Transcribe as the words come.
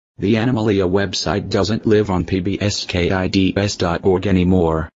The Animalia website doesn't live on pbskids.org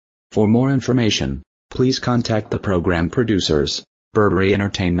anymore. For more information, please contact the program producers, Burberry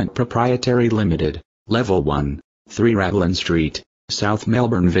Entertainment Proprietary Limited, Level 1, 3 Raglan Street, South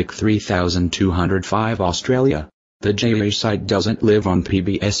Melbourne Vic 3205 Australia. The JA site doesn't live on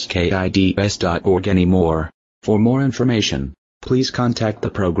pbskids.org anymore. For more information, please contact the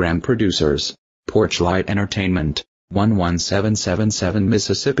program producers, Porchlight Entertainment, 11777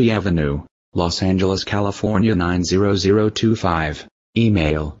 Mississippi Avenue, Los Angeles, California 90025.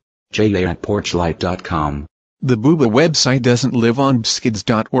 Email, ja@porchlight.com. The Booba website doesn't live on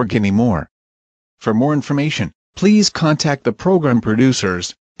bskids.org anymore. For more information, please contact the program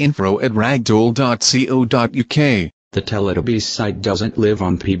producers, info@ragdoll.co.uk. The Teletubbies site doesn't live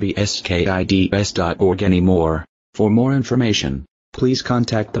on pbskids.org anymore. For more information, please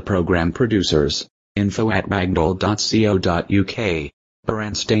contact the program producers, info@ragdoll.co.uk.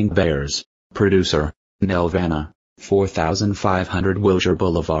 Berenstain Bears, producer, Nelvana, 4500 Wilshire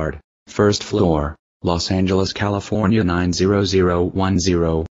Boulevard, first floor, Los Angeles, California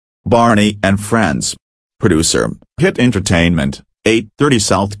 90010. Barney and Friends, producer, Hit Entertainment, 830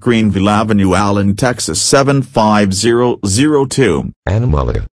 South Greenville Avenue, Allen, Texas 75002.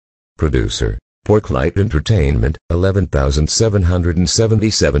 Animalia, producer, Porchlight Entertainment,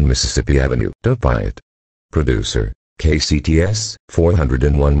 11777 Mississippi Avenue, Defiant. Producer, KCTS,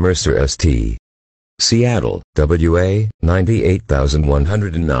 401 Mercer St. Seattle, WA,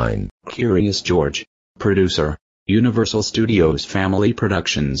 98109. Curious George, producer, Universal Studios Family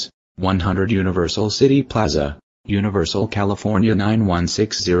Productions, 100 Universal City Plaza, Universal, California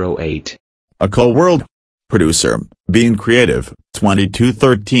 91608. A Co-World, producer, Being Creative,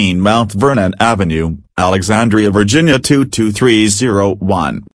 2213 Mount Vernon Avenue, Alexandria, Virginia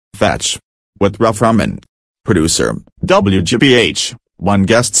 22301. Fetch. With Ruff Rumman. Producer, WGBH, 1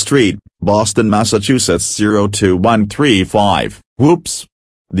 Guest Street, Boston, Massachusetts 02135. Whoops.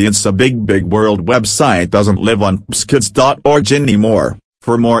 The It's a Big Big World website doesn't live on bskids.org anymore.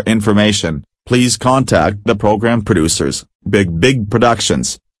 For more information, please contact the program producers, Big Big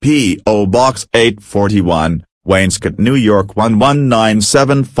Productions, P.O. Box 841, Wainscott, New York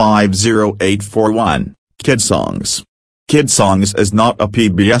 119750841. KidSongs. KidSongs is not a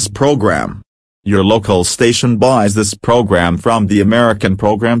PBS program. Your local station buys this program from the American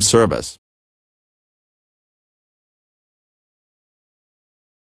Program Service.